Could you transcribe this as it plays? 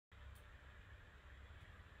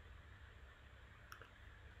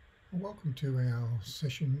Welcome to our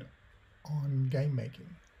session on game making.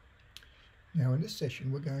 Now in this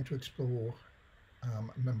session we're going to explore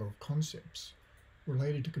a number of concepts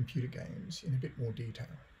related to computer games in a bit more detail.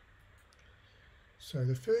 So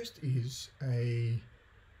the first is a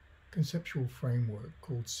conceptual framework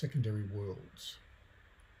called secondary worlds,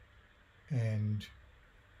 and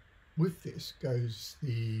with this goes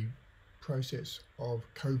the process of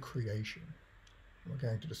co-creation. We're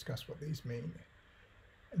going to discuss what these mean.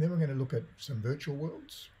 And then we're going to look at some virtual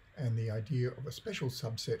worlds and the idea of a special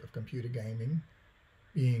subset of computer gaming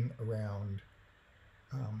being around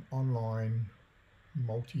online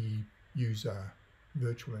multi-user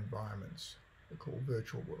virtual environments we call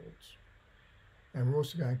virtual worlds. And we're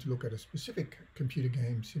also going to look at a specific computer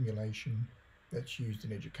game simulation that's used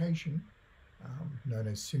in education, known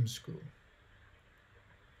as SimSchool.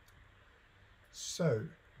 So,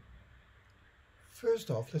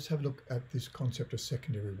 first off, let's have a look at this concept of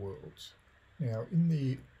secondary worlds. Now, in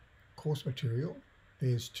the course material,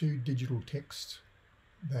 there's two digital texts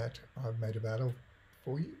that I've made available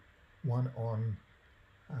for you. One on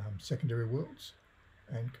secondary worlds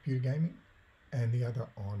and computer gaming, and the other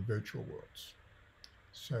on virtual worlds.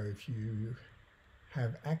 So if you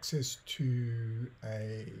have access to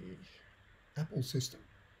a Apple system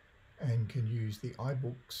and can use the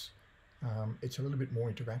iBooks, it's a little bit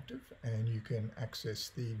more interactive, and you can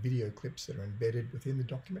access the video clips that are embedded within the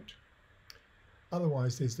document.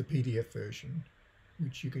 Otherwise, there's the PDF version,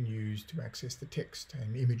 which you can use to access the text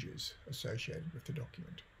and images associated with the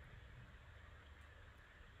document.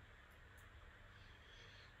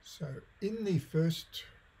 So in the first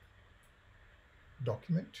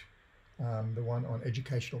document, the one on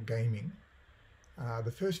educational gaming,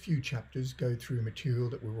 the first few chapters go through material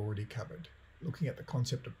that we've already covered, looking at the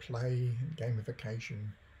concept of play and gamification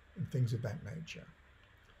and things of that nature.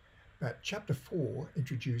 But chapter 4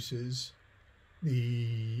 introduces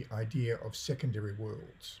the idea of secondary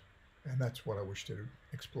worlds, and that's what I wish to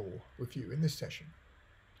explore with you in this session.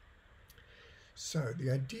 So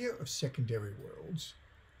the idea of secondary worlds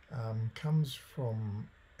comes from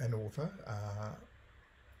an author,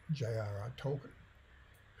 J.R.R. Tolkien,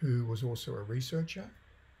 who was also a researcher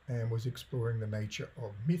and was exploring the nature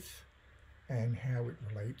of myth and how it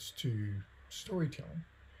relates to storytelling,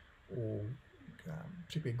 or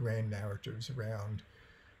particularly grand narratives around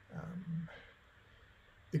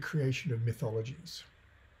the creation of mythologies.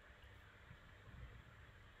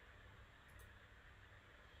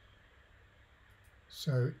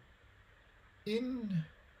 So in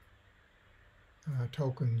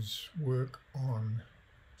Tolkien's work on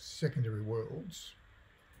secondary worlds,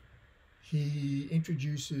 he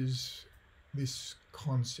introduces this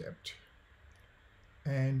concept,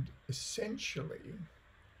 and essentially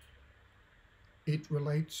it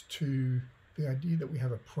relates to the idea that we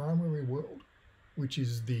have a primary world, which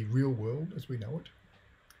is the real world as we know it.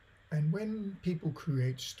 And when people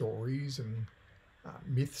create stories and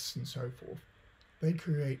myths and so forth, they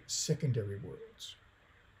create secondary worlds,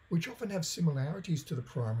 which often have similarities to the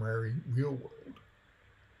primary real world,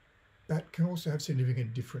 but can also have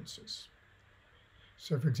significant differences.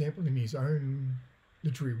 So, for example, in his own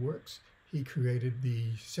literary works, he created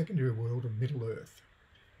the secondary world of Middle-earth,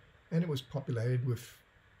 and it was populated with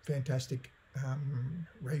fantastic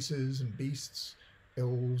races and beasts,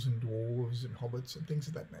 elves and dwarves and hobbits and things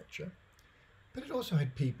of that nature. But it also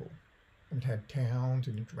had people, and it had towns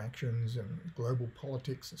and interactions and global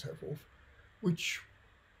politics and so forth, which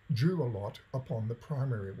drew a lot upon the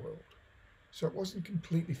primary world. So it wasn't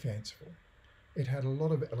completely fanciful. It had a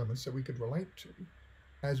lot of elements that we could relate to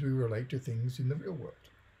as we relate to things in the real world.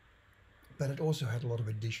 But it also had a lot of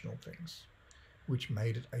additional things, which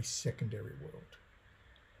made it a secondary world.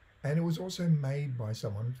 And it was also made by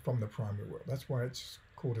someone from the primary world. That's why it's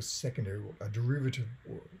called a secondary world, a derivative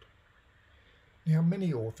world. Now,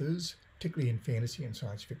 many authors, particularly in fantasy and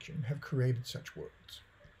science fiction, have created such worlds.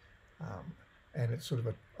 And it's sort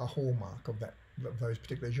of a hallmark of those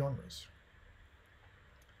particular genres.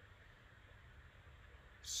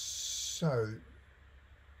 So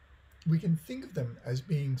we can think of them as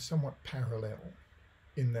being somewhat parallel,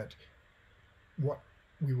 in that what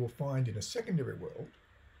we will find in a secondary world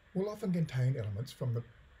will often contain elements from the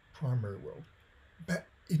primary world, but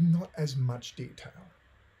in not as much detail.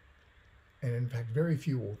 And in fact, very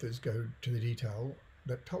few authors go to the detail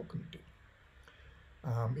that Tolkien did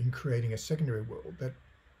in creating a secondary world that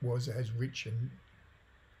was as rich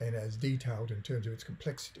and as detailed in terms of its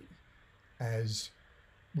complexity as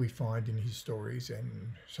we find in his stories and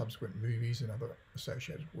subsequent movies and other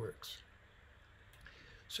associated works.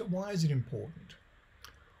 So why is it important?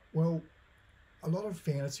 Well, a lot of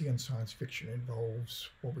fantasy and science fiction involves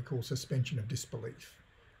what we call suspension of disbelief,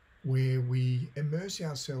 where we immerse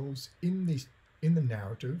ourselves in the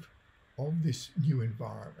narrative of this new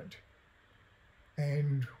environment,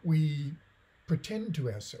 and we pretend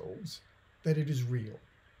to ourselves that it is real.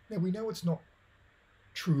 Now, we know it's not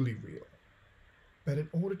truly real, but in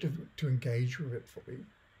order to engage with it fully,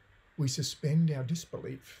 we suspend our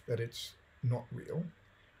disbelief that it's not real,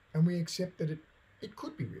 and we accept that it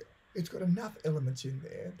could be real. It's got enough elements in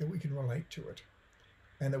there that we can relate to it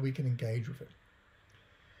and that we can engage with it.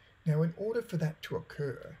 Now, in order for that to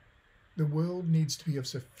occur, the world needs to be of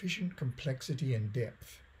sufficient complexity and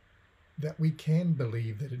depth that we can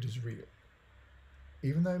believe that it is real,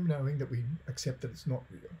 even though knowing that we accept that it's not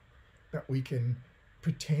real, that we can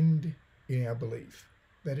pretend in our belief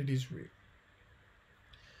that it is real.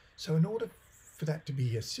 So in order for that to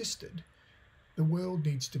be assisted, the world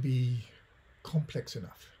needs to be complex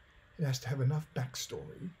enough. It has to have enough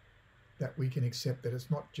backstory that we can accept that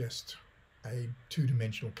it's not just a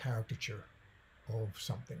two-dimensional caricature of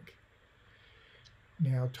something.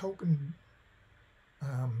 Now, Tolkien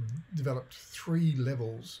developed 3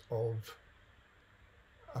 levels of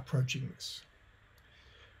approaching this.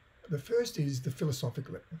 The first is the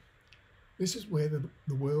philosophical level. This is where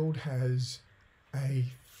the world has a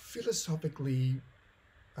philosophically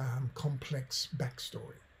complex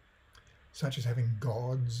backstory, such as having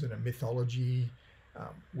gods and a mythology.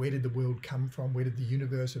 Where did the world come from? Where did the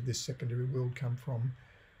universe of this secondary world come from?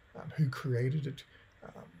 Who created it?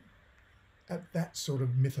 At that sort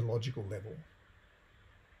of mythological level.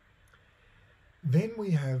 Then we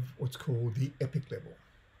have what's called the epic level.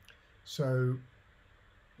 So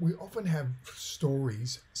we often have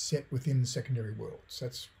stories set within secondary worlds.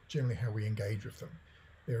 That's generally how we engage with them.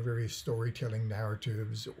 There are various storytelling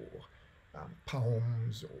narratives or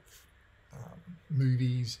poems or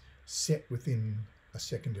movies set within a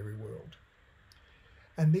secondary world.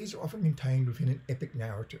 And these are often contained within an epic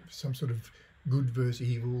narrative, some sort of good versus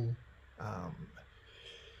evil,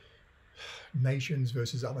 nations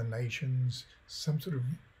versus other nations, some sort of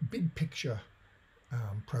big picture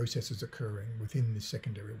processes occurring within the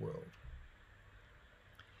secondary world.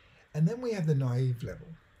 And then we have the naive level.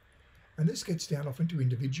 And this gets down often to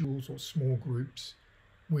individuals or small groups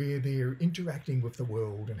where they're interacting with the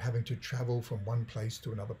world and having to travel from one place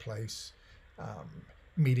to another place,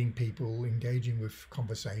 meeting people, engaging with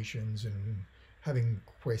conversations and having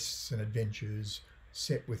quests and adventures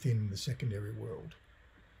set within the secondary world.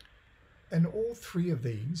 And all 3 of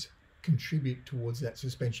these contribute towards that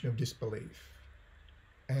suspension of disbelief.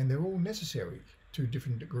 And they're all necessary to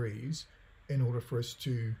different degrees in order for us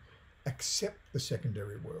to accept the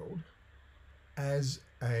secondary world as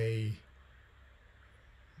a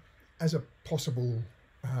possible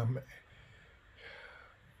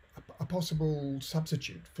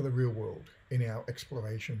substitute for the real world in our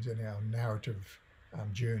explorations, in our narrative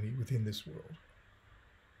journey within this world.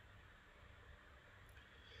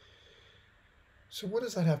 So what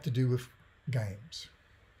does that have to do with games?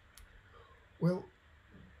 Well,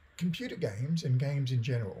 computer games and games in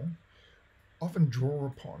general often draw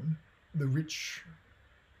upon the rich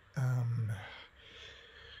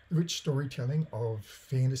storytelling of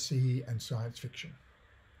fantasy and science fiction.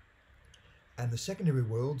 And the secondary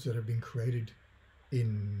worlds that have been created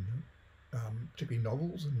in particularly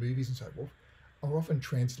novels and movies and so forth are often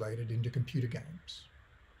translated into computer games.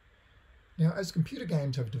 Now, as computer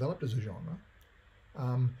games have developed as a genre,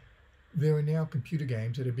 there are now computer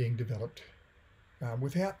games that are being developed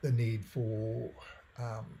without the need for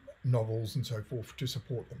novels and so forth to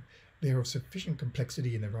support them. They're of sufficient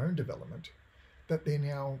complexity in their own development that they're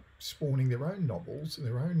now spawning their own novels and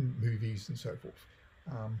their own movies and so forth.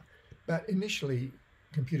 But initially,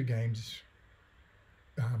 computer games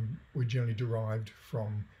were generally derived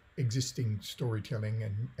from existing storytelling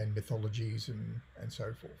and mythologies and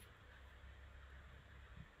so forth.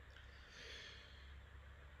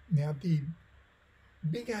 Now, the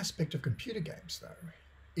big aspect of computer games, though,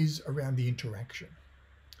 is around the interaction.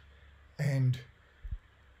 And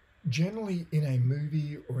generally in a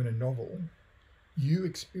movie or in a novel, you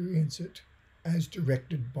experience it as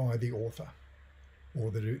directed by the author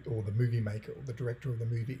or the movie maker or the director of the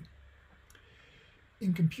movie.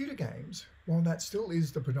 In computer games, while that still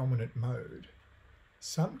is the predominant mode,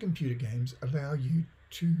 some computer games allow you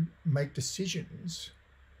to make decisions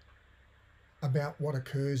about what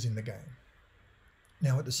occurs in the game.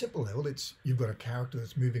 Now, at the simple level, you've got a character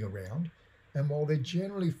that's moving around, and while they're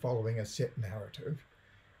generally following a set narrative,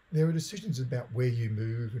 there are decisions about where you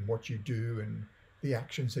move and what you do and the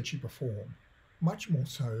actions that you perform, much more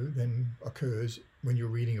so than occurs when you're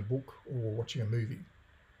reading a book or watching a movie.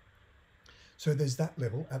 So there's that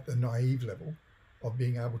level, at the naive level, of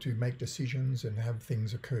being able to make decisions and have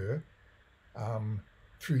things occur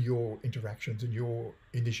through your interactions and your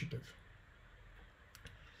initiative.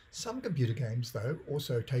 Some computer games, though,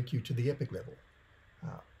 also take you to the epic level,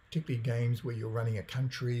 particularly games where you're running a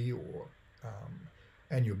country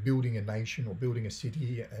and you're building a nation or building a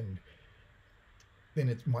city, and then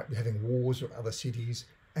it might be having wars with other cities,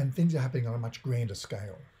 and things are happening on a much grander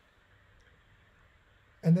scale.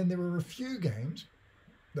 And then there are a few games,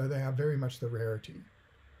 though they are very much the rarity,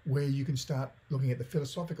 where you can start looking at the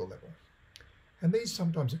philosophical level. And these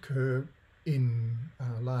sometimes occur in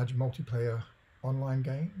large multiplayer online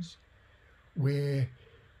games, where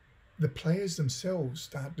the players themselves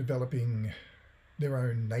start developing their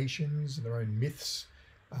own nations and their own myths.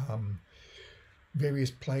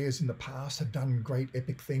 Various players in the past have done great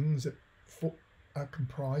epic things that are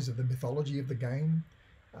comprised of the mythology of the game.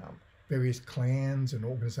 Various clans and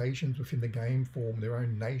organizations within the game form their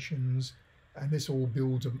own nations, and this all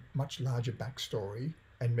builds a much larger backstory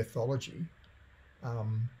and mythology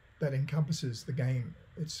that encompasses the game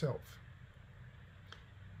itself.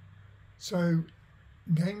 So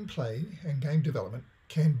gameplay and game development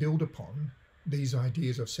can build upon these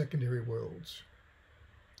ideas of secondary worlds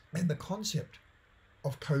and the concept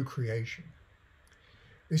of co-creation.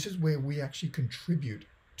 This is where we actually contribute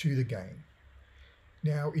to the game.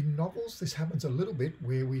 Now, in novels, this happens a little bit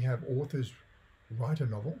where we have authors write a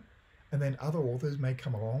novel, and then other authors may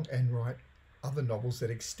come along and write other novels that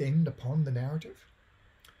extend upon the narrative.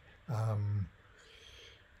 A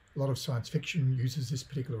lot of science fiction uses this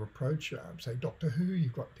particular approach. Say Doctor Who,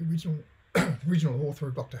 you've got the original author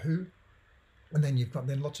of Doctor Who, and then you've got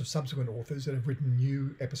lots of subsequent authors that have written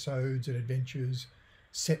new episodes and adventures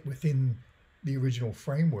set within the original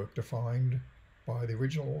framework defined by the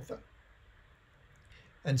original author.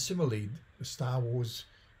 And similarly, the Star Wars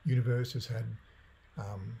universe has had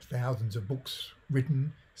thousands of books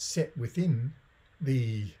written set within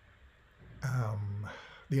the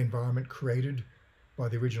environment created by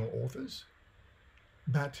the original authors,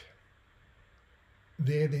 but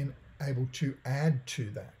they're then able to add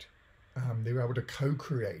to that. They're able to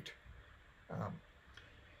co-create.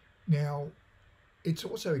 Now, it's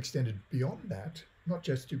also extended beyond that, not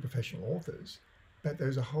just to professional authors, but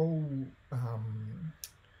there's a whole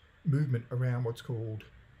movement around what's called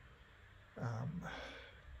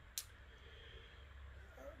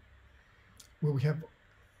where we have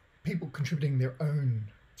people contributing their own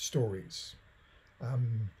stories.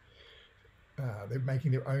 They're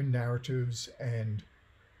making their own narratives and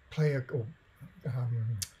player or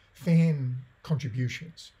fan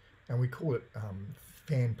contributions, and we call it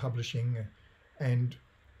fan publishing, and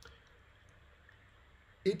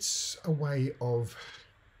it's a way of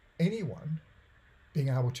anyone being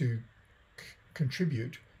able to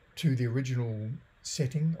contribute to the original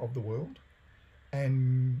setting of the world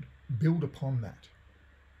and build upon that.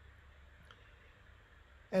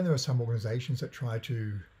 And there are some organizations that try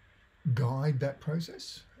to guide that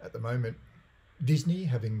process. At the moment, Disney,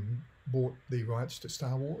 having bought the rights to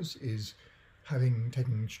Star Wars, is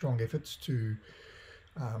taken strong efforts to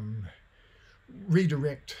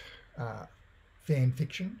redirect fan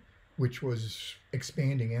fiction, which was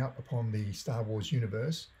expanding out upon the Star Wars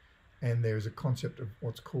universe. And there is a concept of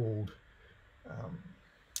what's called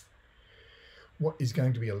what is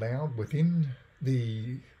going to be allowed within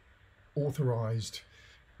the authorized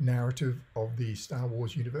narrative of the Star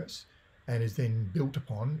Wars universe, and is then built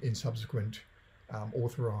upon in subsequent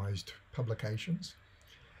authorized publications,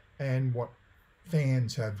 and what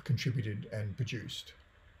fans have contributed and produced.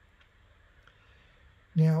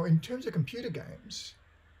 Now, in terms of computer games,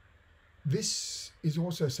 this is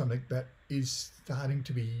also something that is starting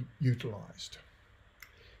to be utilized.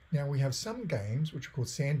 Now, we have some games which are called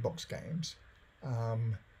sandbox games,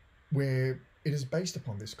 where it is based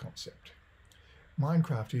upon this concept.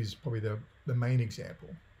 Minecraft is probably the main example.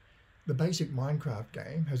 The basic Minecraft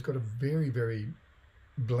game has got a very, very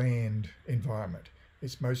bland environment.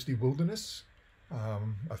 It's mostly wilderness,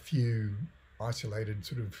 a few isolated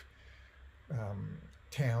sort of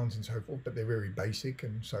towns and so forth, but they're very basic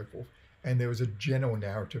and so forth. And there is a general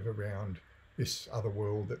narrative around this other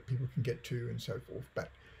world that people can get to and so forth.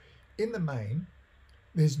 But in the main,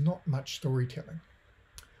 there's not much storytelling.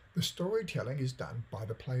 The storytelling is done by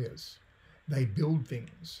the players. They build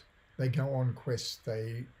things, they go on quests,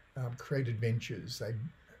 they create adventures, they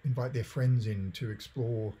invite their friends in to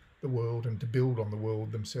explore the world and to build on the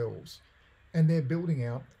world themselves. And they're building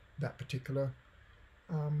out that particular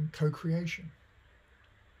co-creation.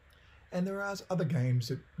 And there are other games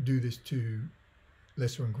that do this to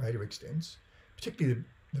lesser and greater extents, particularly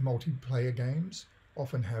the multiplayer games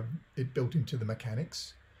often have it built into the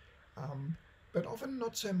mechanics, um, but often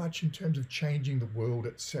not so much in terms of changing the world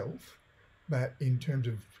itself, but in terms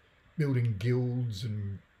of building guilds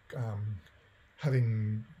and um,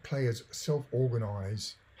 having players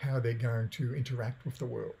self-organize how they're going to interact with the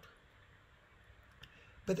world.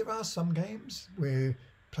 But there are some games where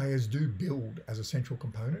players do build as a central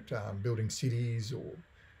component, building cities or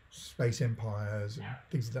space empires and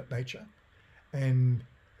things of that nature. And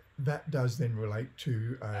that does then relate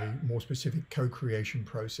to a more specific co-creation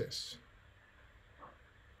process.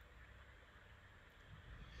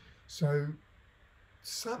 So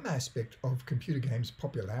some aspect of computer games'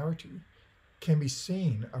 popularity can be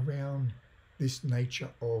seen around this nature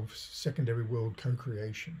of secondary world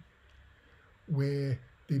co-creation, where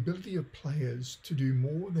the ability of players to do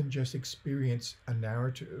more than just experience a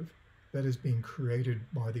narrative that has been created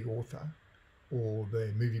by the author or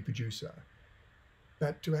the movie producer,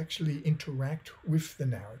 but to actually interact with the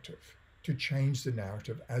narrative, to change the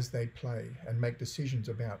narrative as they play and make decisions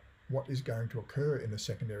about what is going to occur in the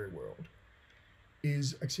secondary world,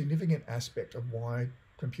 is a significant aspect of why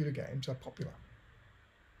computer games are popular.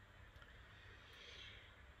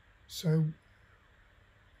 So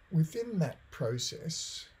within that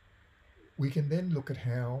process, we can then look at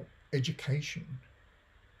how education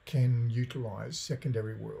can utilize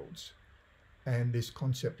secondary worlds and this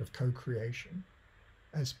concept of co-creation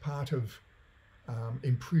as part of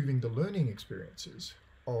improving the learning experiences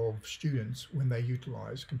of students when they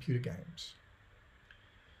utilize computer games.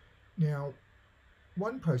 Now,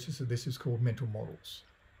 one process of this is called mental models.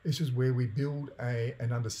 This is where we build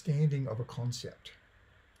an understanding of a concept.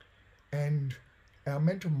 And our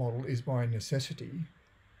mental model is by necessity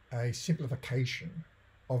a simplification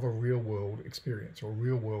of a real world experience or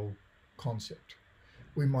real world concept.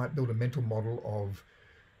 We might build a mental model of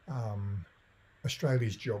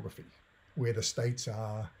Australia's geography, where the states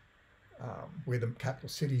are, where the capital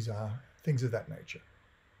cities are, things of that nature.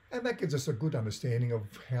 And that gives us a good understanding of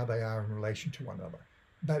how they are in relation to one another.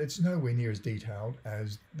 But it's nowhere near as detailed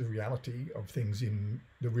as the reality of things in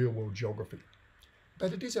the real world geography.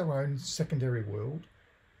 But it is our own secondary world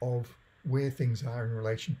of where things are in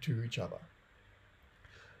relation to each other.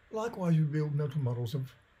 Likewise, we build mental models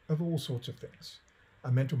of all sorts of things.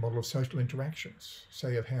 A mental model of social interactions,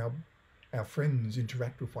 say of how our friends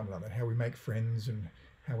interact with one another, how we make friends and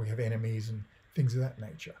how we have enemies and things of that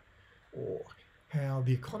nature. Or how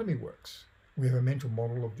the economy works. We have a mental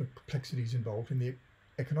model of the complexities involved in the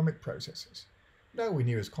economic processes. Nowhere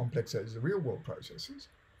near as complex as the real world processes,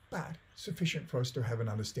 but sufficient for us to have an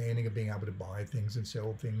understanding of being able to buy things and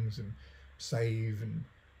sell things and save and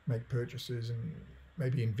make purchases and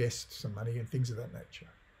maybe invest some money and things of that nature.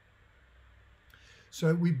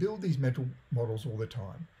 So we build these mental models all the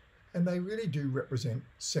time, and they really do represent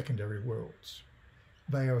secondary worlds.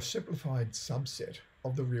 They are a simplified subset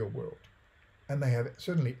of the real world, and they have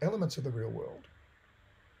certainly elements of the real world,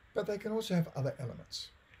 but they can also have other elements.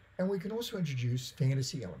 And we can also introduce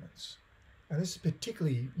fantasy elements. And this is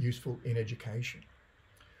particularly useful in education,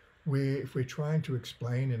 where if we're trying to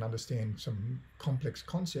explain and understand some complex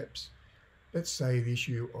concepts, let's say the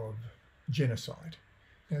issue of genocide.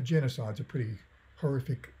 Now, genocide's a pretty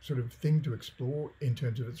horrific sort of thing to explore in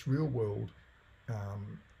terms of its real world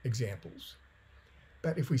examples.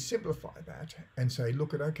 But if we simplify that and say,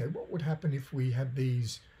 look at, okay, what would happen if we had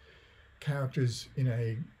these characters in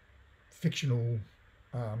a fictional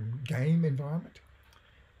game environment,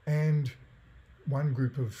 and one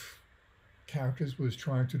group of characters was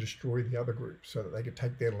trying to destroy the other group so that they could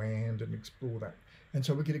take their land and explore that. And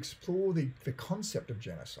so we could explore the concept of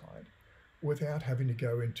genocide without having to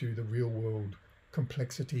go into the real world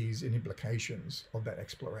complexities and implications of that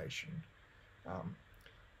exploration.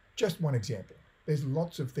 Just one example. There's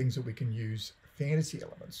lots of things that we can use fantasy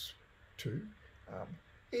elements to,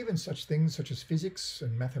 even such things such as physics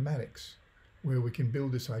and mathematics, where we can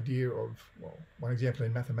build this idea of, well, one example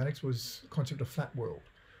in mathematics was the concept of flat world,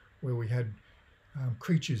 where we had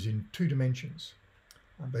creatures in 2 dimensions.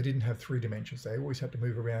 They didn't have 3 dimensions. They always had to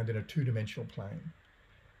move around in a 2-dimensional plane,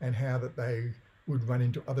 and how that they would run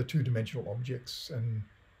into other 2-dimensional objects and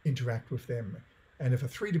interact with them. And if a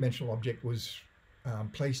 3-dimensional object was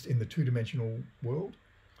placed in the 2-dimensional world,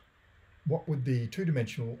 what would the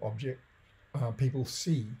 2-dimensional object people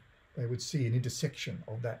see? They would see an intersection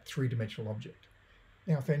of that 3-dimensional object.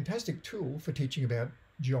 Now, a fantastic tool for teaching about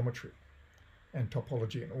geometry and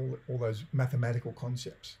topology and all those mathematical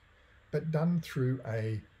concepts, but done through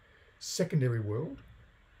a secondary world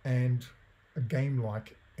and a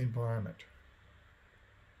game-like environment.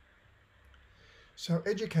 So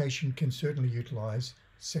education can certainly utilize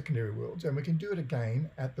secondary worlds, and we can do it again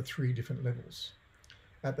at the 3 different levels.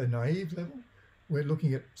 At the naive level, we're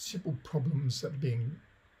looking at simple problems that are being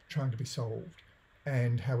trying to be solved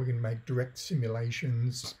and how we can make direct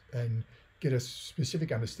simulations and get a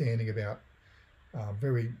specific understanding about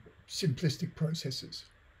very simplistic processes.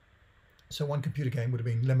 So one computer game would have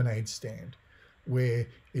been Lemonade Stand, where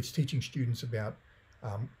it's teaching students about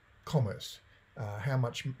commerce, how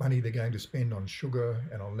much money they're going to spend on sugar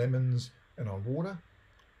and on lemons and on water,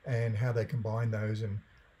 and how they combine those and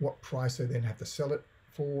what price they then have to sell it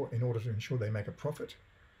for in order to ensure they make a profit.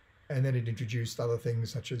 And then it introduced other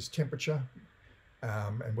things such as temperature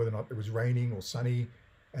and whether or not it was raining or sunny,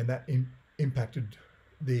 and that impacted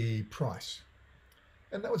the price.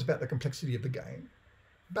 And that was about the complexity of the game.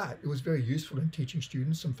 But it was very useful in teaching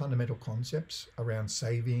students some fundamental concepts around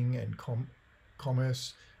saving and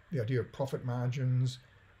commerce, the idea of profit margins,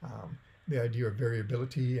 the idea of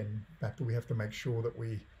variability, and the fact that we have to make sure that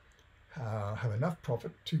we have enough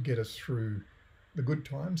profit to get us through the good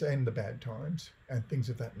times and the bad times and things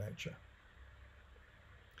of that nature.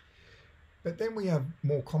 But then we have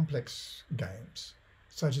more complex games,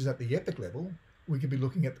 such as at the epic level, we could be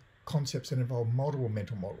looking at concepts that involve multiple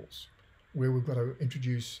mental models, where we've got to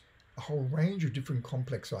introduce a whole range of different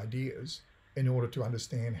complex ideas in order to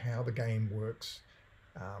understand how the game works.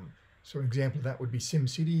 So an example of that would be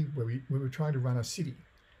SimCity, where we were trying to run a city.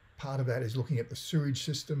 Part of that is looking at the sewage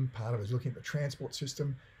system, part of it is looking at the transport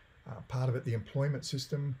system, part of it the employment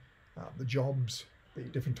system, the jobs, the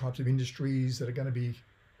different types of industries that are going to be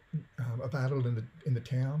available in the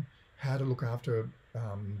town, how to look after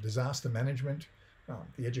disaster management,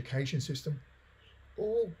 the education system,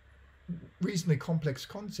 all reasonably complex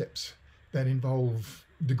concepts that involve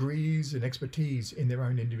degrees and expertise in their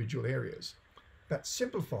own individual areas. That's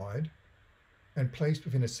simplified and placed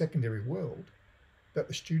within a secondary world that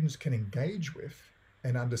the students can engage with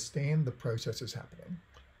and understand the processes happening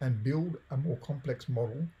and build a more complex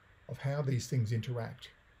model of how these things interact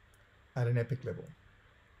at an epic level.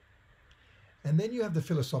 And then you have the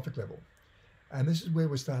philosophic level. And this is where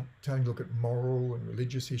we start starting to look at moral and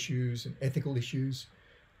religious issues and ethical issues,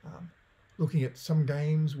 looking at some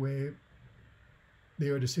games where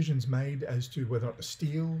there are decisions made as to whether or not to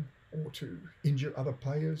steal or to injure other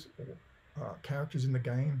players or characters in the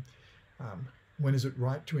game. When is it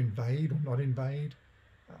right to invade or not invade?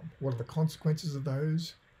 What are the consequences of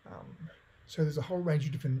those? So there's a whole range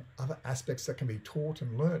of different other aspects that can be taught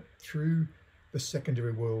and learnt through the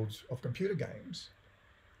secondary worlds of computer games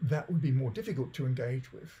that would be more difficult to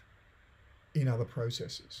engage with in other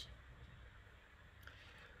processes.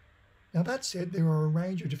 Now that said, there are a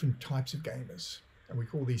range of different types of gamers, and we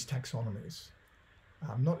call these taxonomies.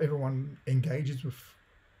 Not everyone engages with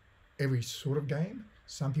every sort of game.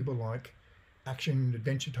 Some people like action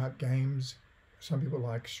adventure type games. Some people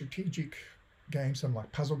like strategic games. Some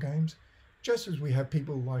like puzzle games. Just as we have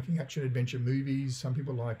people liking action adventure movies, some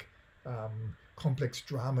people like complex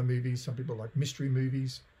drama movies, some people like mystery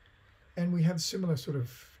movies. And we have similar sort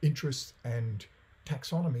of interests and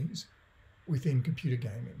taxonomies within computer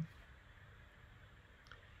gaming.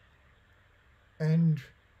 And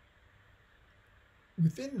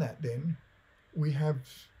within that then, we have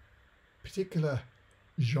particular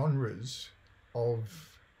genres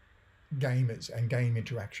of gamers and game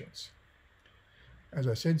interactions. As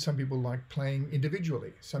I said, some people like playing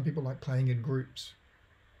individually. Some people like playing in groups.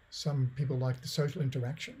 Some people like the social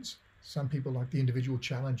interactions. Some people like the individual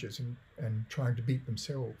challenges and trying to beat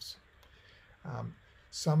themselves.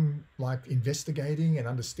 Some like investigating and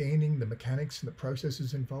understanding the mechanics and the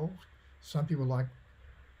processes involved. Some people like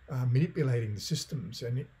manipulating the systems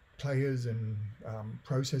and players and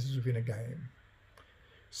processes within a game.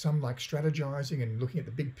 Some like strategizing and looking at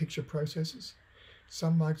the big picture processes.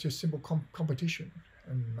 Some like just simple competition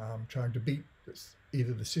and trying to beat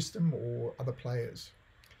either the system or other players.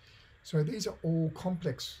 So these are all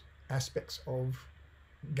complex aspects of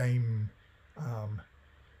gaming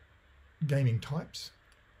types,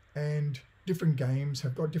 and different games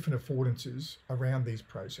have got different affordances around these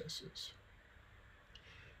processes.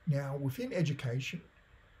 Now, within education,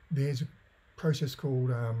 there's a process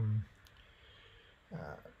called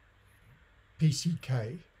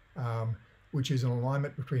PCK, which is an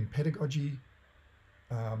alignment between pedagogy,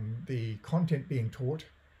 the content being taught,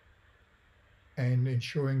 and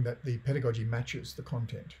ensuring that the pedagogy matches the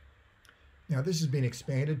content. Now, this has been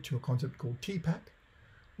expanded to a concept called TPAC,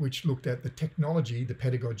 which looked at the technology, the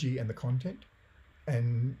pedagogy, and the content,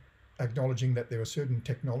 and acknowledging that there are certain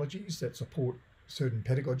technologies that support certain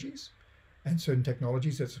pedagogies and certain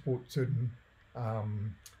technologies that support certain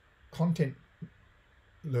content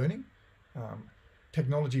learning,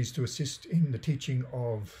 technologies to assist in the teaching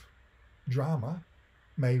of drama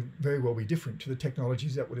may very well be different to the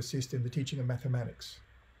technologies that would assist in the teaching of mathematics.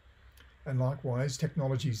 And likewise,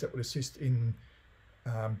 technologies that would assist in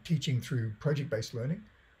teaching through project-based learning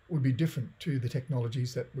would be different to the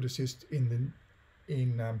technologies that would assist in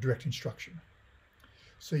direct instruction.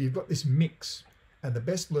 So you've got this mix, and the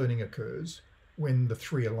best learning occurs when the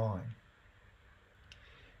three align.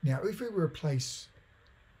 Now, if we replace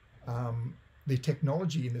the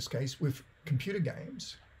technology in this case with computer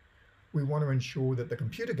games, we want to ensure that the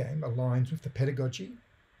computer game aligns with the pedagogy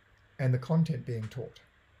and the content being taught.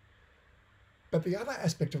 But the other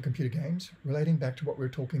aspect of computer games, relating back to what we were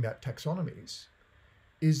talking about taxonomies,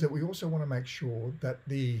 is that we also want to make sure that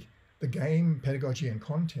the game pedagogy and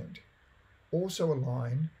content also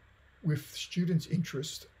align with students'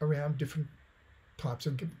 interest around different types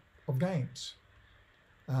of games.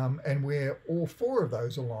 And where all four of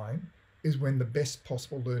those align is when the best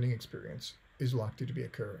possible learning experience is likely to be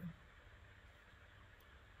occurring.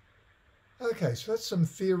 Okay, so that's some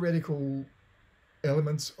theoretical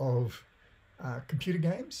elements of computer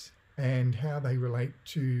games and how they relate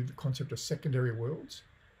to the concept of secondary worlds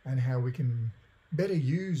and how we can better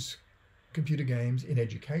use computer games in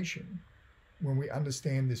education when we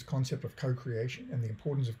understand this concept of co-creation and the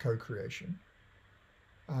importance of co-creation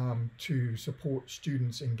to support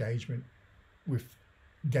students' engagement with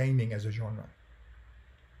gaming as a genre.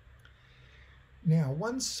 Now,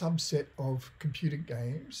 one subset of computer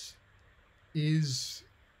games is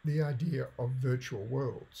the idea of virtual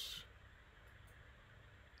worlds.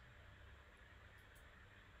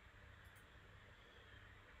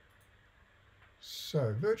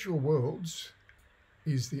 So virtual worlds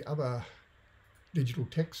is the other digital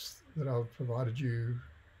text that I've provided you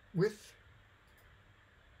with.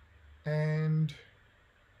 And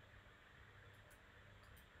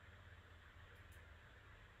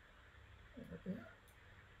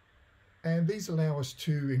these allow us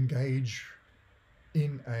to engage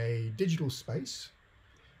in a digital space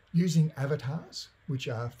using avatars, which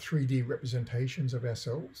are 3D representations of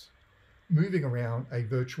ourselves, moving around a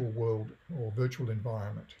virtual world or virtual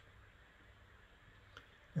environment.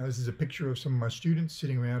 Now, this is a picture of some of my students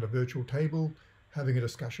sitting around a virtual table having a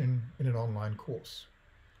discussion in an online course.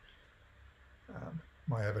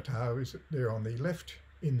 My avatar is there on the left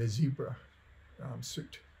in the zebra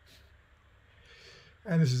suit.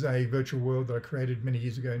 And this is a virtual world that I created many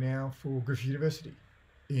years ago now for Griffith University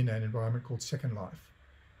in an environment called Second Life,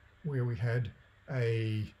 where we had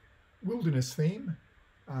a wilderness theme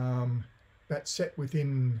that set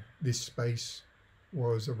within this space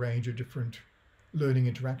was a range of different learning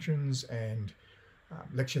interactions and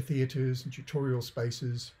lecture theatres and tutorial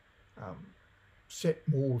spaces set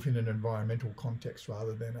more within an environmental context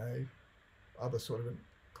rather than a other sort of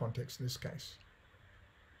context in this case.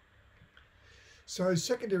 So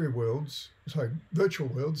virtual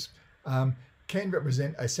worlds can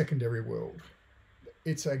represent a secondary world.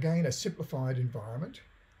 It's again a simplified environment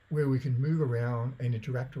where we can move around and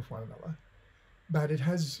interact with one another, but it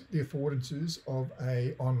has the affordances of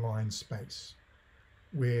an online space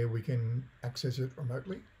where we can access it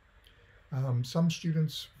remotely. Some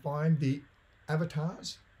students find the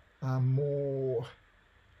avatars more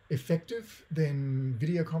effective than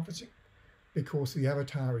video conferencing because the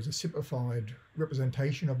avatar is a simplified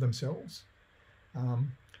representation of themselves.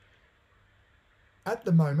 At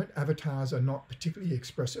the moment, avatars are not particularly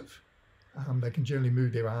expressive. They can generally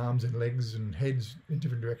move their arms and legs and heads in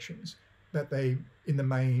different directions, but they, in the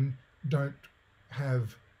main, don't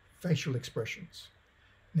have facial expressions.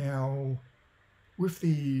 Now, with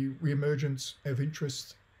the reemergence of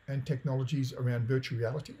interest and technologies around virtual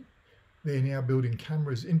reality, they're now building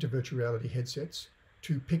cameras into virtual reality headsets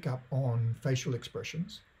to pick up on facial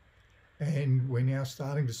expressions. And we're now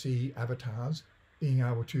starting to see avatars being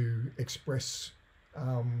able to express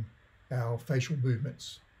our facial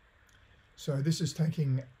movements. So this is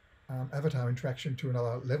taking avatar interaction to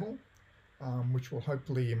another level, which will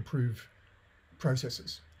hopefully improve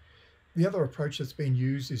processes. The other approach that's been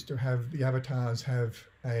used is to have the avatars have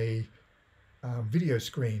a video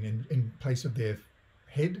screen in place of their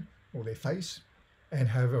head or their face, and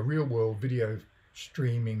have a real world video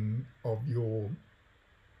streaming of your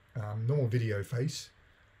normal video face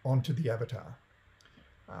onto the avatar.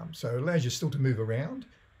 So it allows you still to move around,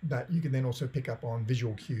 but you can then also pick up on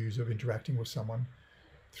visual cues of interacting with someone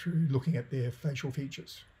through looking at their facial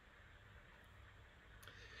features.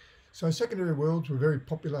 So secondary worlds were very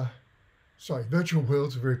popular, virtual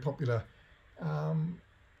worlds were very popular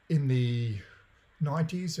in the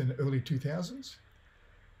 90s and early 2000s,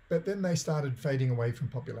 but then they started fading away from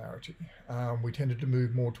popularity. We tended to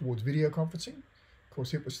move more towards video conferencing. Of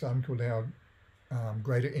course, it was starting to allow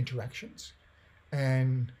greater interactions.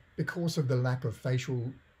 And because of the lack of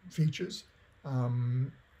facial features,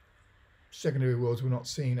 secondary worlds were not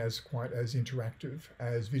seen as quite as interactive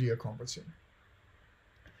as video conferencing.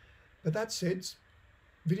 But that said,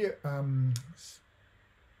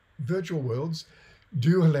 virtual worlds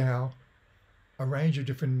do allow a range of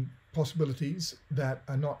different possibilities that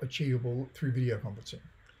are not achievable through video conferencing.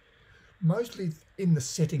 Mostly in the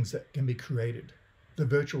settings that can be created, the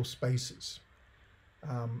virtual spaces.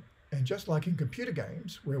 And just like in computer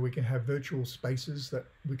games, where we can have virtual spaces that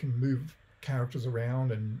we can move characters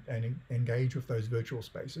around and engage with those virtual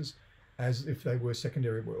spaces as if they were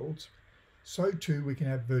secondary worlds, so too we can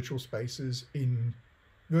have virtual spaces in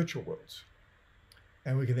virtual worlds.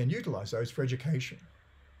 And we can then utilize those for education.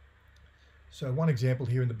 So one example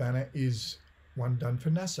here in the banner is one done for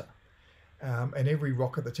NASA. And every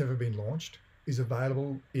rocket that's ever been launched is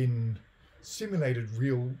available in simulated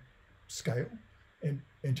real scale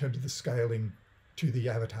in terms of the scaling to the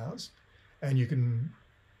avatars. And you can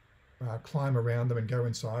climb around them and go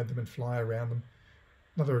inside them and fly around them.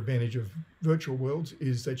 Another advantage of virtual worlds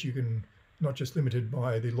is that you can not just limited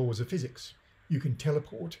by the laws of physics. You can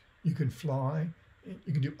teleport, you can fly,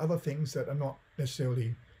 you can do other things that are not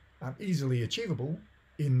necessarily easily achievable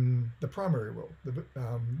in the primary world,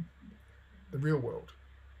 the real world.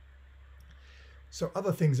 So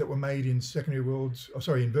other things that were made in secondary worlds,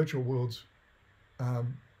 in virtual worlds,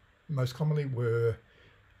 most commonly were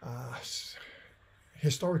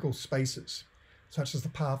historical spaces, such as the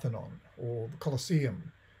Parthenon or the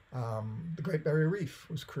Colosseum. The Great Barrier Reef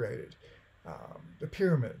was created, the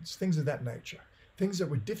pyramids, things of that nature. Things that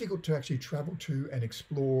were difficult to actually travel to and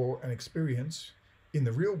explore and experience in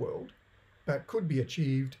the real world, but could be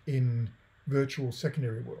achieved in virtual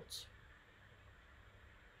secondary worlds.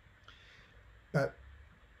 But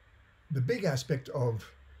the big aspect of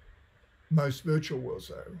most virtual worlds,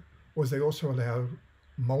 though, was they also allowed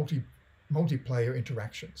multiplayer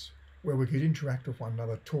interactions, where we could interact with one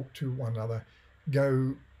another, talk to one another,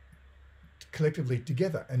 go collectively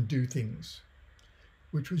together and do things,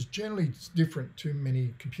 which was generally different to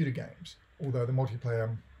many computer games, although the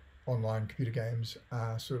multiplayer online computer games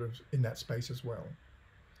are sort of in that space as well.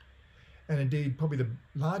 And indeed, probably the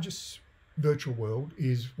largest virtual world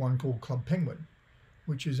is one called Club Penguin,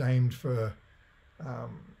 which is aimed for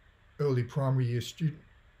early primary year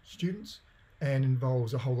students and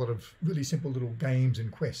involves a whole lot of really simple little games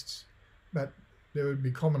and quests. But there would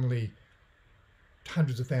be commonly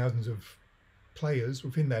hundreds of thousands of players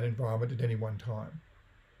within that environment at any one time.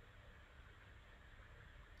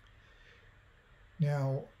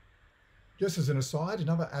 Now, just as an aside,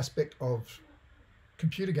 another aspect of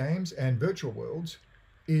computer games and virtual worlds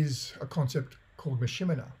is a concept called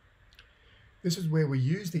machinima. This is where we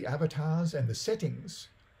use the avatars and the settings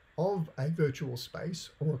of a virtual space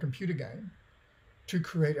or a computer game to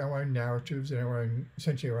create our own narratives and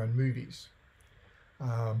essentially our own movies.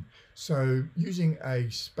 So using a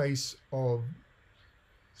space of,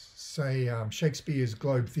 say, Shakespeare's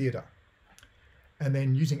Globe Theatre, and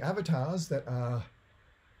then using avatars that are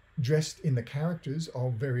dressed in the characters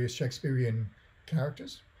of various Shakespearean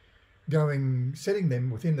characters, setting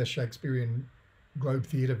them within the Shakespearean Globe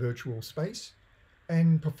Theatre virtual space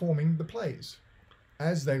and performing the plays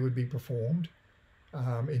as they would be performed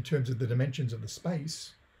in terms of the dimensions of the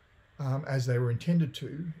space as they were intended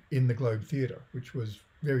to in the Globe Theatre, which was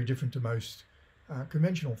very different to most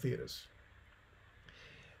conventional theatres.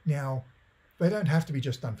 Now, they don't have to be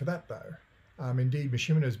just done for that, though. Indeed,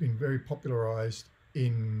 machinima has been very popularised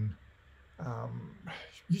in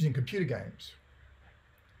using computer games.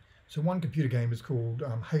 So one computer game is called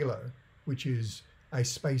Halo, which is a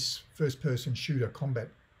space first-person shooter combat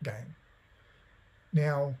game.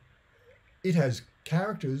 Now, it has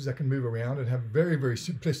characters that can move around and have very, very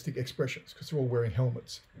simplistic expressions because they're all wearing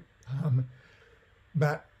helmets.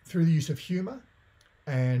 But through the use of humour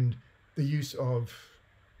and the use of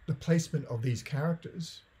the placement of these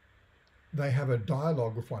characters, they have a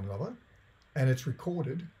dialogue with one another and it's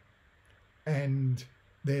recorded and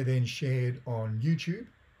they're then shared on YouTube.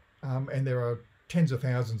 And there are tens of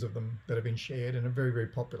thousands of them that have been shared and are very, very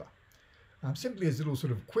popular. Simply as little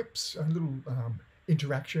sort of quips and little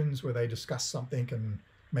interactions where they discuss something and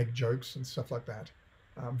make jokes and stuff like that.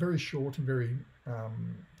 Very short and very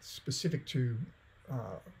specific to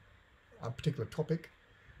a particular topic,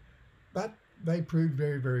 but they proved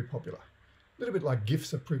very, very popular. A little bit like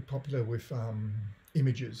GIFs have proved popular with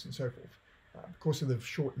images and so forth. Because of the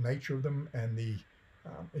short nature of them and the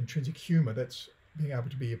intrinsic humour that's being able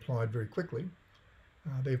to be applied very quickly,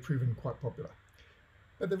 they've proven quite popular.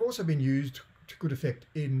 But they've also been used to good effect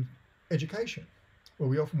in education, where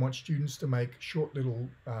we often want students to make short little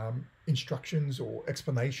instructions or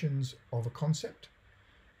explanations of a concept,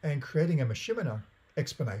 and creating a machinima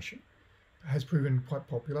explanation has proven quite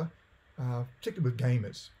popular, particularly with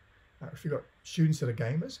gamers. If you've got students that are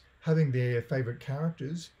gamers, having their favorite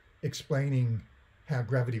characters explaining how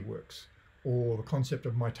gravity works, or the concept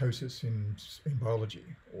of mitosis in biology,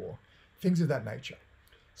 or things of that nature.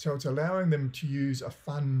 So it's allowing them to use a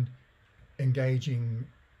fun, engaging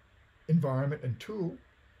environment and tool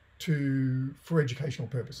for educational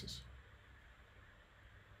purposes.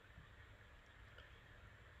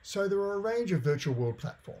 So there are a range of virtual world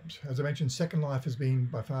platforms. As I mentioned, Second Life has been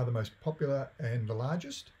by far the most popular and the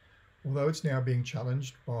largest, although it's now being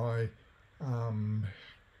challenged by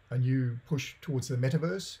a new push towards the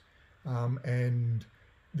metaverse and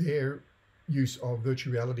their use of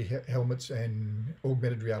virtual reality helmets and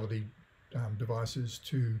augmented reality devices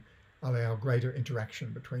to allow greater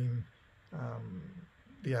interaction between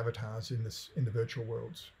the avatars in the virtual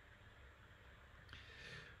worlds.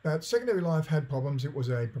 But Secondary Life had problems. It was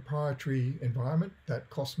a proprietary environment that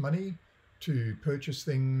cost money to purchase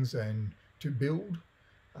things and to build,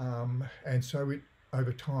 and so it,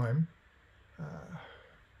 over time,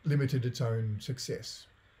 limited its own success,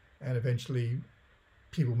 and eventually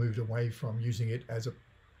people moved away from using it as a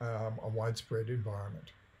widespread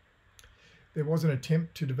environment. There was an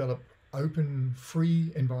attempt to develop open,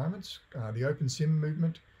 free environments, the OpenSim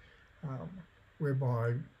movement,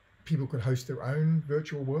 whereby people could host their own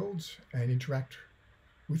virtual worlds and interact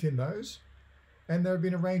within those. And there have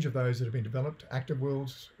been a range of those that have been developed. Active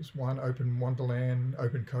Worlds is one, Open Wonderland,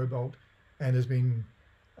 Open Cobalt, and there's been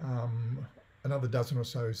another dozen or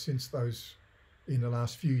so since those in the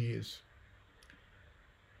last few years.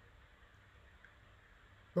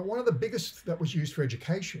 But one of the biggest that was used for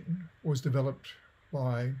education was developed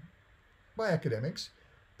by academics,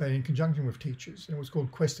 but in conjunction with teachers, and it was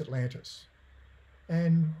called Quest Atlantis.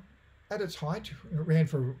 And at its height, it ran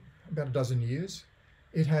for about a dozen years.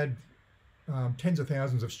 It had tens of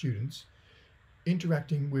thousands of students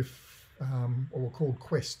interacting with what were called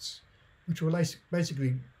quests, which were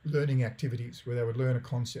basically learning activities where they would learn a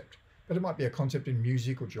concept. But it might be a concept in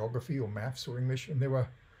music or geography or maths or English, and there were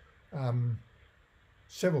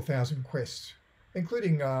several thousand quests,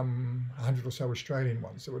 including 100 or so Australian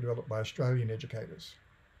ones that were developed by Australian educators.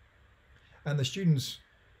 And the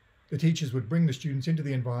teachers would bring the students into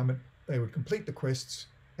the environment, they would complete the quests,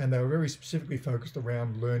 and they were very specifically focused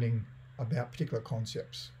around learning about particular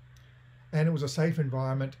concepts. And it was a safe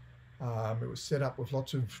environment. It was set up with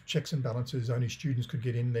lots of checks and balances. Only students could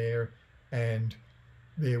get in there, and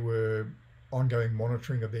there were ongoing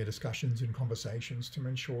monitoring of their discussions and conversations to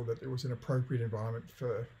ensure that there was an appropriate environment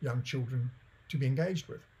for young children to be engaged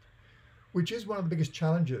with, which is one of the biggest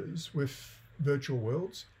challenges with virtual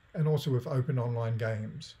worlds and also with open online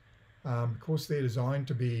games. Because they're designed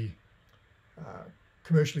to be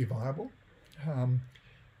commercially viable,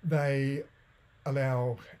 they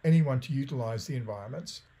allow anyone to utilize the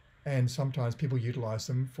environments, and sometimes people utilize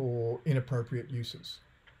them for inappropriate uses.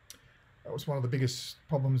 That was one of the biggest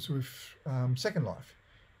problems with Second Life.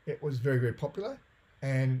 It was very, very popular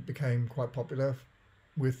and became quite popular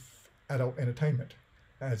with adult entertainment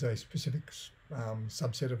as a specific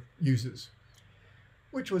subset of users,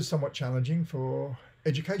 which was somewhat challenging for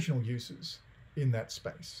educational uses in that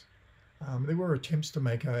space. There were attempts to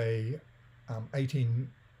make an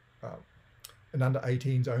under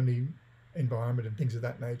 18s only environment and things of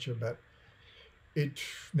that nature, but it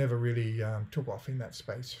never really took off in that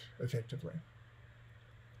space effectively.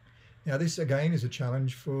 Now, this again is a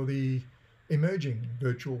challenge for the emerging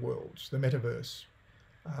virtual worlds, the metaverse,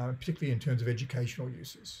 particularly in terms of educational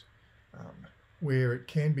uses, where it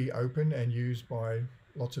can be open and used by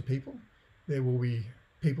lots of people. There will be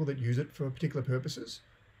people that use it for particular purposes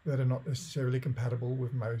that are not necessarily compatible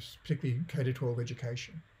with most, particularly K-12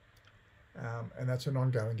 education. And that's an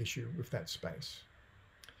ongoing issue with that space.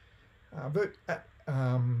 But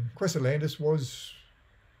Quest Atlantis was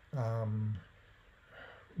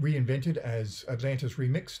reinvented as Atlantis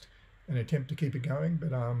Remixed, an attempt to keep it going,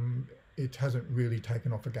 but it hasn't really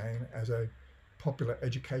taken off again as a popular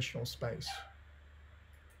educational space.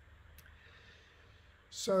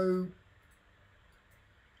 So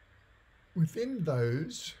within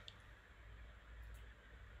those,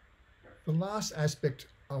 the last aspect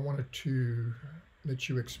I wanted to let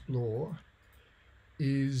you explore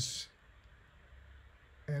is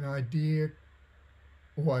an idea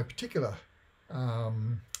or a particular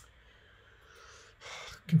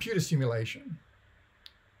computer simulation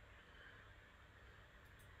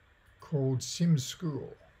called Sim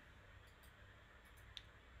School.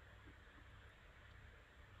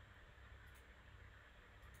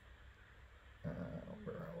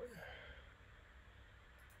 Where are we?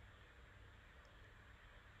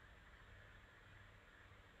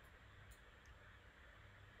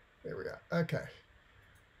 we are. Okay.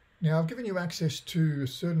 Now, I've given you access to a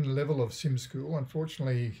certain level of SimSchool.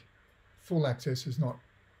 Unfortunately, full access is not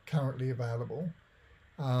currently available.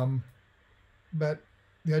 But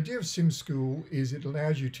the idea of SimSchool is it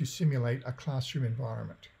allows you to simulate a classroom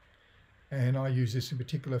environment. And I use this in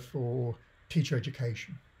particular for teacher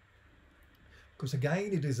education. Because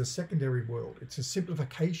again, it is a secondary world. It's a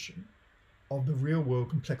simplification of the real world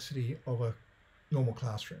complexity of a normal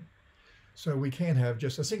classroom. So we can have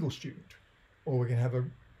just a single student, or we can have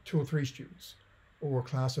 2 or 3 students, or a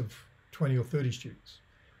class of 20 or 30 students.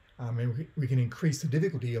 And we can increase the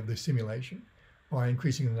difficulty of the simulation by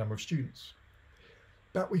increasing the number of students.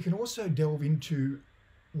 But we can also delve into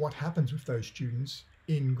what happens with those students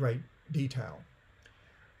in great detail.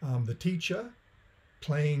 The teacher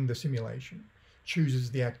playing the simulation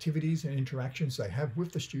chooses the activities and interactions they have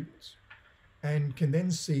with the students and can then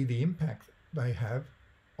see the impact they have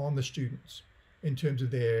on the students in terms of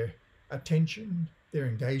their attention, their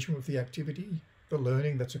engagement with the activity, the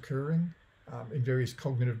learning that's occurring in various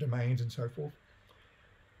cognitive domains and so forth.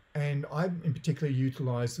 And I in particular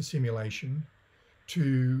utilize the simulation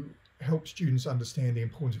to help students understand the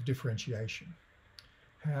importance of differentiation,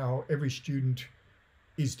 how every student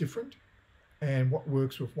is different and what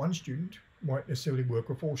works with one student won't necessarily work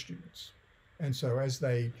with all students. And so as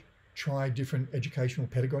they try different educational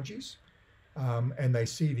pedagogies and they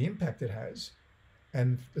see the impact it has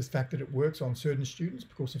and the fact that it works on certain students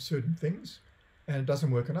because of certain things and it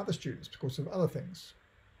doesn't work on other students because of other things.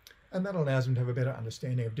 And that allows them to have a better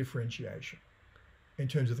understanding of differentiation in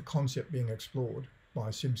terms of the concept being explored by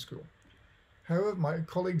SimSchool. However, my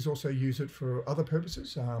colleagues also use it for other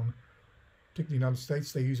purposes. Particularly in the United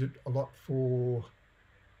States, they use it a lot for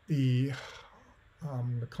the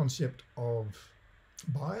concept of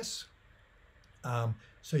bias.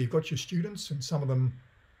 So you've got your students, and some of them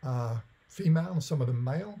are female, and some of them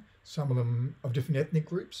male, some of them of different ethnic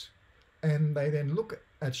groups, and they then look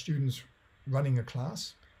at students running a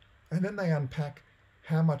class, and then they unpack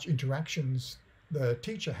how much interactions the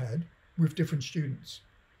teacher had with different students.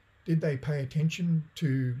 Did they pay attention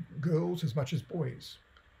to girls as much as boys,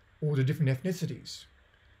 or to different ethnicities,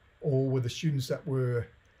 or were the students that were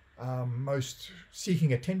most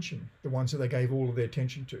seeking attention the ones that they gave all of their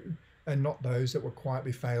attention to, and not those that were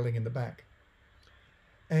quietly failing in the back?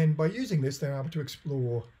 And by using this, they're able to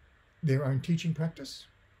explore their own teaching practice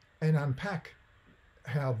and unpack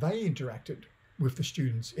how they interacted with the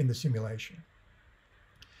students in the simulation.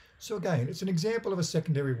 So again, it's an example of a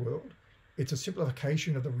secondary world. It's a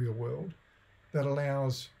simplification of the real world that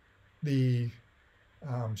allows the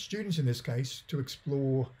students in this case to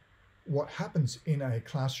explore what happens in a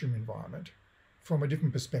classroom environment from a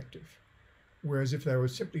different perspective. Whereas if they were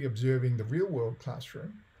simply observing the real world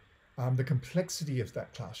classroom, the complexity of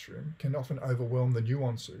that classroom can often overwhelm the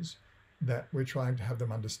nuances that we're trying to have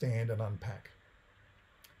them understand and unpack.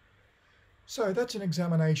 So that's an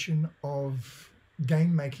examination of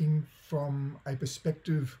game making from a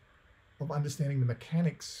perspective of understanding the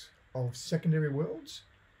mechanics of secondary worlds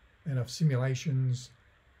and of simulations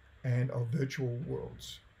and of virtual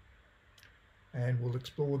worlds. And we'll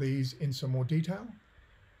explore these in some more detail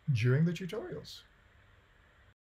during the tutorials.